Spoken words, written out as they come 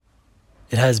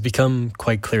It has become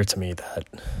quite clear to me that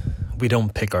we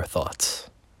don't pick our thoughts.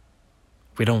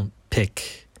 We don't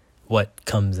pick what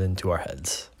comes into our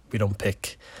heads. We don't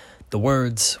pick the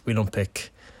words. We don't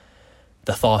pick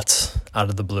the thoughts out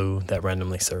of the blue that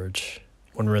randomly surge.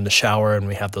 When we're in the shower and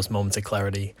we have those moments of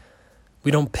clarity,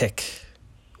 we don't pick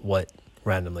what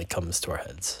randomly comes to our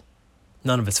heads.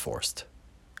 None of it's forced.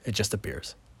 It just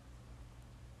appears.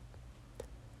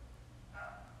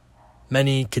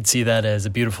 Many could see that as a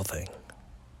beautiful thing.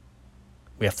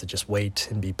 We have to just wait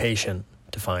and be patient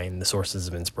to find the sources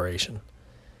of inspiration.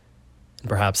 And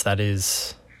perhaps that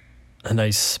is a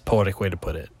nice poetic way to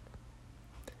put it.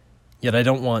 Yet I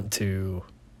don't want to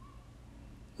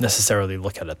necessarily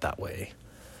look at it that way.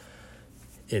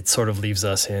 It sort of leaves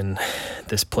us in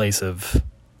this place of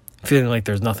feeling like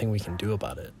there's nothing we can do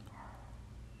about it.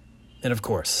 And of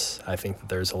course, I think that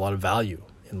there's a lot of value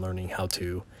in learning how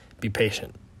to be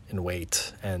patient and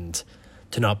wait, and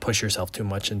to not push yourself too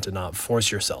much and to not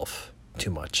force yourself too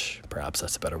much. Perhaps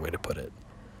that's a better way to put it.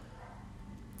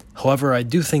 However, I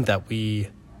do think that we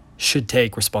should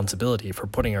take responsibility for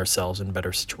putting ourselves in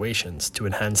better situations to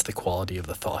enhance the quality of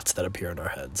the thoughts that appear in our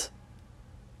heads.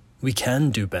 We can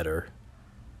do better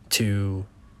to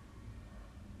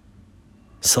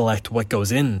select what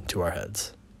goes into our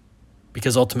heads,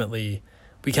 because ultimately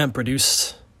we can't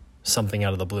produce something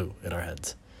out of the blue in our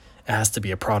heads. It has to be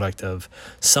a product of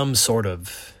some sort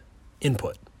of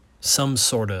input, some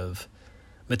sort of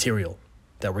material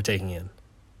that we're taking in,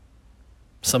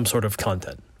 some sort of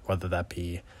content, whether that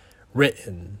be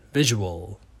written,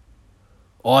 visual,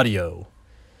 audio,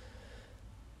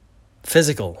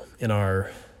 physical in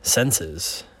our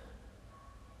senses,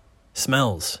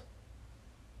 smells.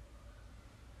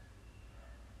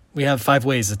 We have 5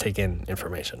 ways to take in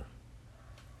information.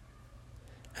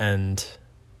 And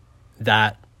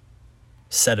that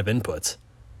set of inputs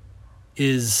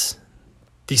is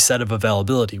the set of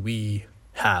availability we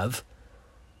have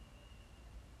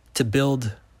to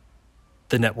build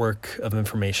the network of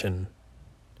information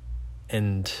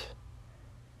and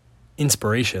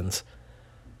inspirations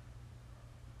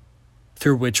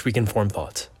through which we can form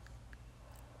thoughts.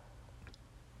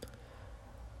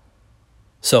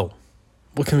 So,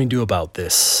 what can we do about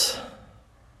this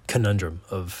conundrum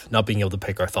of not being able to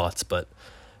pick our thoughts, but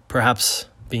perhaps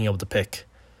being able to pick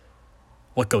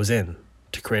what goes in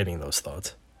to creating those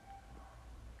thoughts?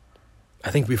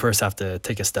 I think we first have to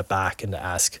take a step back and to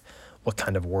ask what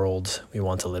kind of world we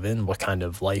want to live in, what kind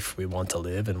of life we want to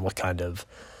live, and what kind of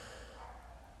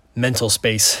mental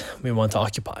space we want to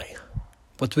occupy.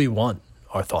 What do we want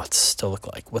our thoughts to look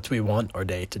like? What do we want our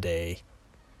day-to-day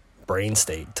brain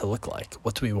state to look like?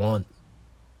 What do we want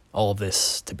all of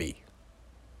this to be?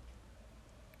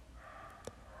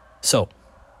 So,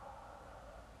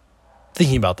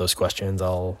 thinking about those questions,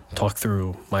 I'll talk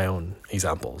through my own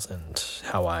examples and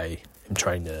how I am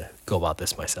trying to go about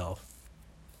this myself.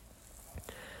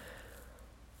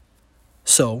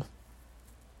 So,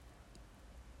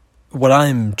 what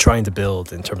I'm trying to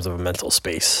build in terms of a mental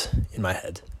space in my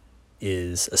head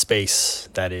is a space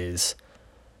that is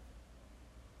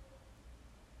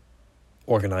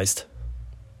organized,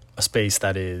 a space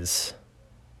that is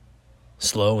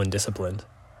slow and disciplined,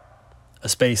 a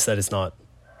space that is not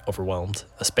overwhelmed,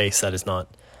 a space that is not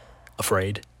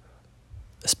afraid,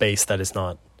 a space that is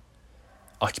not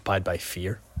occupied by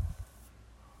fear,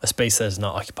 a space that is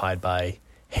not occupied by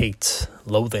hate,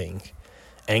 loathing,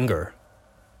 anger,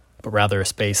 but rather a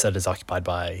space that is occupied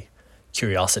by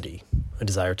curiosity, a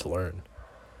desire to learn,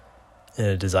 and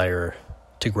a desire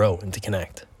to grow and to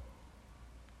connect.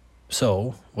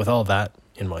 So, with all that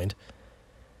in mind,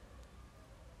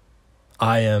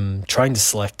 I am trying to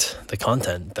select the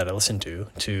content that I listen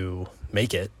to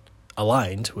make it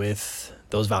aligned with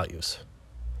those values.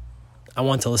 I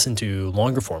want to listen to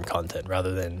longer form content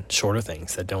rather than shorter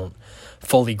things that don't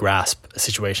fully grasp a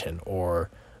situation or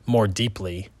more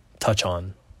deeply touch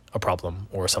on a problem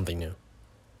or something new.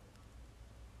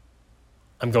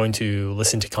 I'm going to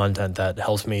listen to content that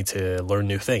helps me to learn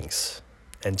new things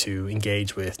and to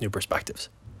engage with new perspectives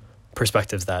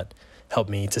that help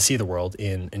me to see the world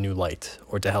in a new light,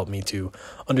 or to help me to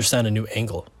understand a new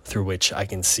angle through which I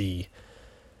can see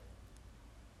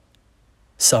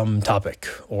some topic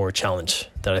or challenge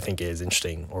that I think is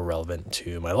interesting or relevant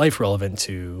to my life, relevant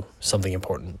to something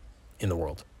important in the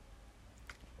world.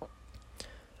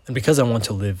 And because I want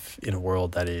to live in a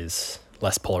world that is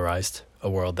less polarized, a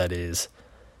world that is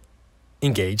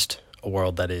engaged, a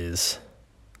world that is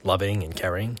loving and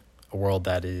caring, a world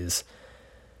that is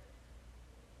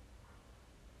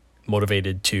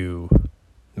motivated to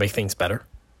make things better,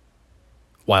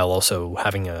 while also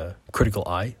having a critical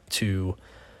eye to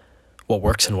what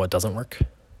works and what doesn't work.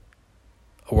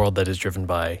 A world that is driven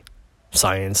by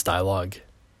science, dialogue,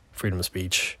 freedom of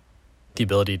speech, the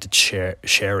ability to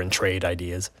share and trade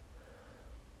ideas.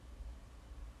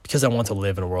 Because I want to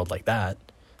live in a world like that,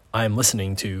 I'm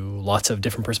listening to lots of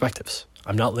different perspectives.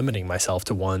 I'm not limiting myself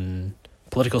to one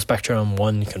political spectrum,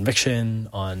 one conviction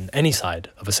on any side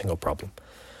of a single problem.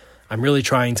 I'm really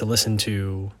trying to listen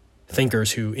to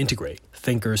thinkers who integrate,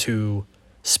 thinkers who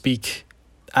speak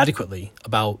adequately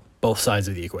about both sides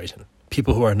of the equation.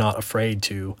 People who are not afraid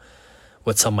to,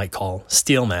 what some might call,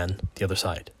 steelman the other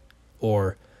side,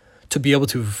 or to be able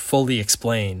to fully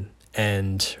explain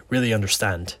and really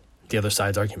understand the other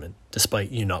side's argument, despite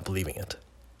you not believing it.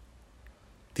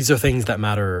 These are things that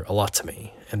matter a lot to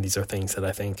me, and these are things that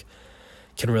I think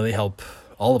can really help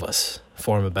all of us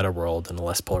form a better world and a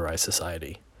less polarized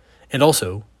society. And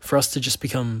also, for us to just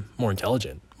become more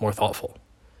intelligent, more thoughtful.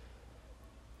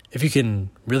 If you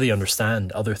can really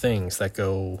understand other things that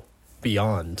go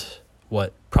beyond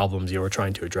what problems you are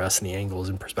trying to address and the angles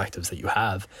and perspectives that you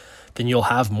have, then you'll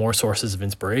have more sources of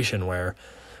inspiration where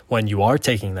when you are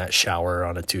taking that shower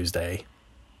on a Tuesday,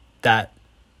 that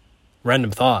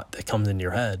random thought that comes into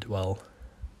your head, well,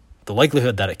 the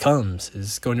likelihood that it comes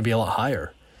is going to be a lot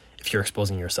higher if you're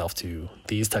exposing yourself to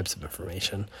these types of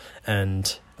information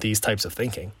and these types of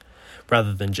thinking,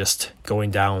 rather than just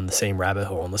going down the same rabbit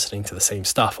hole and listening to the same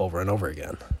stuff over and over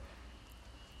again.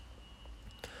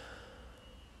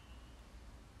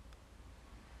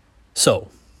 So,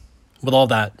 with all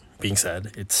that being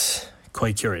said, it's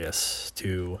quite curious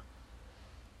to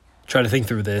try to think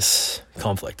through this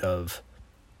conflict of,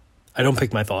 I don't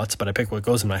pick my thoughts, but I pick what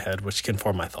goes in my head, which can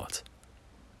form my thoughts.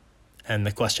 And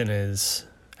the question is,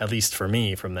 at least for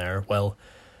me from there, well,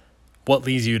 what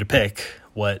leads you to pick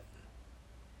what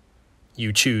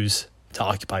you choose to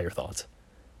occupy your thoughts?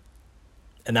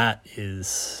 And that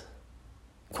is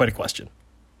quite a question.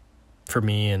 For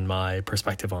me and my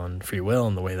perspective on free will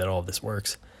and the way that all of this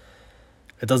works,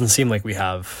 it doesn't seem like we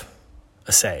have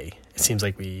a say. It seems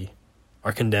like we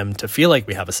are condemned to feel like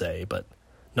we have a say, but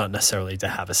not necessarily to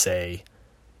have a say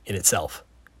in itself.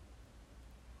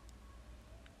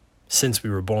 Since we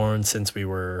were born, since we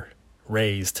were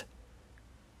raised,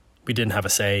 we didn't have a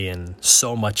say in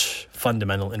so much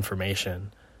fundamental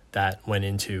information that went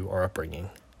into our upbringing.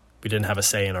 We didn't have a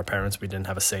say in our parents. We didn't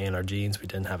have a say in our genes. We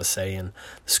didn't have a say in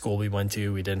the school we went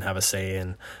to. We didn't have a say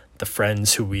in the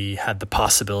friends who we had the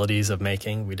possibilities of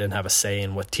making. We didn't have a say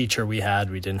in what teacher we had.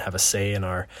 We didn't have a say in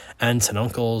our aunts and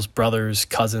uncles, brothers,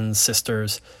 cousins,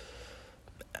 sisters.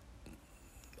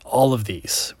 All of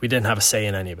these. We didn't have a say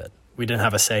in any of it. We didn't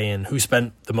have a say in who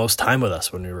spent the most time with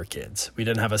us when we were kids. We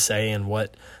didn't have a say in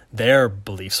what their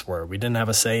beliefs were. We didn't have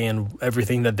a say in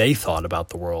everything that they thought about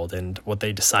the world and what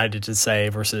they decided to say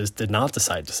versus did not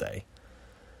decide to say.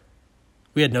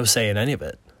 We had no say in any of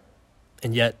it.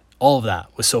 And yet, all of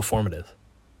that was so formative.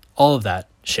 All of that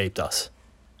shaped us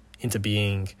into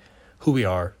being who we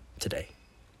are today.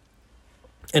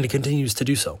 And it continues to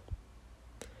do so.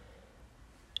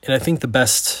 And I think the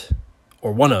best,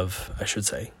 or one of, I should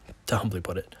say, to humbly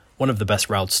put it, one of the best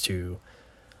routes to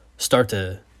start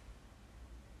to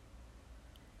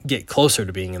get closer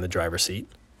to being in the driver's seat,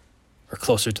 or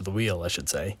closer to the wheel, I should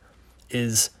say,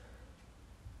 is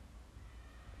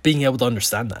being able to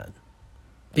understand that.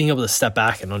 Being able to step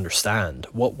back and understand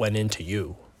what went into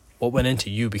you, what went into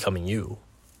you becoming you,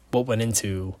 what went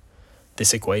into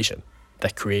this equation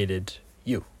that created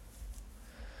you.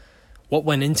 What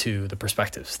went into the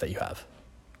perspectives that you have?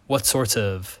 What sorts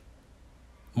of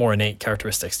more innate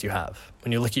characteristics do you have?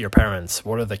 When you look at your parents,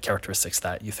 what are the characteristics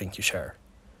that you think you share?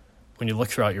 When you look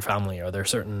throughout your family, are there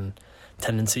certain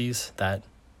tendencies that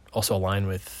also align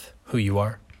with who you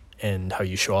are and how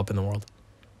you show up in the world?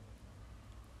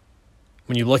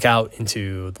 When you look out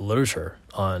into the literature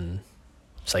on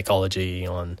psychology,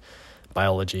 on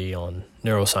biology, on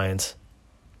neuroscience,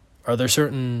 are there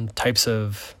certain types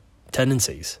of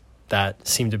tendencies that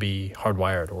seem to be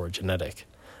hardwired or genetic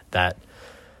that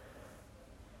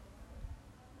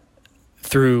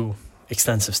through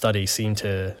extensive study seem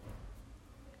to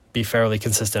be fairly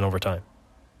consistent over time?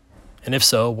 And if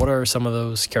so, what are some of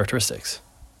those characteristics?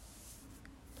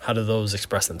 How do those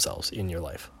express themselves in your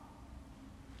life?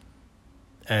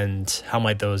 And how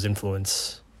might those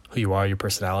influence who you are, your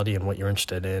personality, and what you're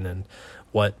interested in, and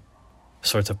what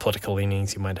sorts of political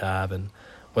leanings you might have, and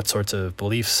what sorts of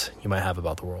beliefs you might have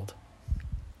about the world?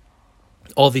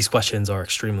 All of these questions are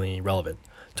extremely relevant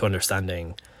to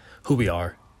understanding who we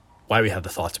are, why we have the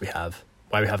thoughts we have,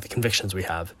 why we have the convictions we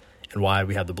have, and why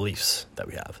we have the beliefs that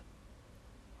we have.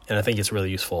 And I think it's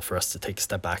really useful for us to take a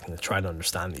step back and to try to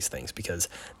understand these things, because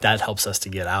that helps us to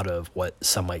get out of what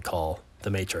some might call the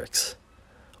matrix,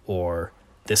 or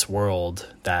this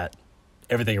world that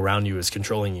everything around you is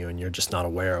controlling you and you're just not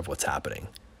aware of what's happening.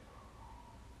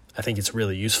 I think it's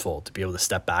really useful to be able to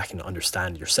step back and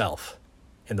understand yourself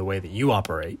in the way that you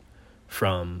operate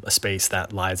from a space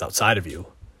that lies outside of you.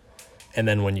 And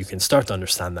then when you can start to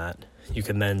understand that, you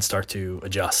can then start to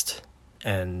adjust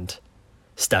and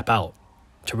step out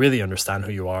to really understand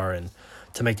who you are and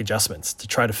to make adjustments, to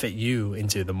try to fit you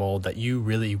into the mold that you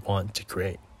really want to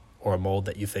create, or a mold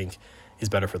that you think is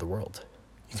better for the world.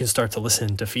 You can start to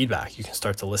listen to feedback. You can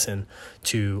start to listen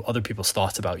to other people's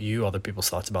thoughts about you, other people's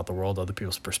thoughts about the world, other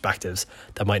people's perspectives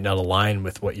that might not align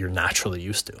with what you're naturally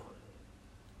used to.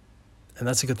 And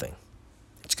that's a good thing.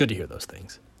 It's good to hear those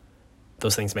things.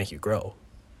 Those things make you grow.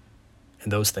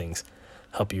 And those things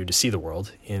help you to see the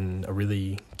world in a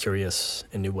really curious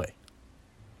and new way.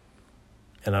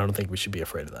 And I don't think we should be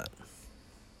afraid of that.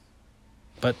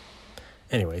 But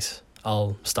anyways,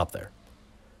 I'll stop there.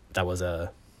 That was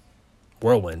a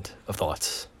whirlwind of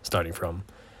thoughts, starting from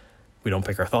we don't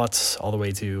pick our thoughts all the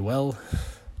way to, well,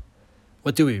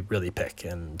 what do we really pick?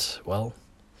 And, well,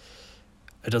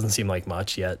 it doesn't seem like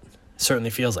much, yet it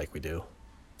certainly feels like we do.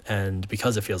 And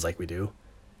because it feels like we do,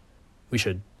 we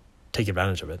should take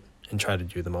advantage of it and try to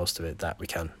do the most of it that we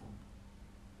can.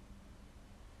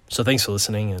 So thanks for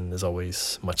listening, and as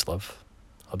always, much love.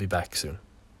 I'll be back soon.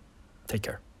 Take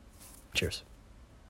care. Cheers.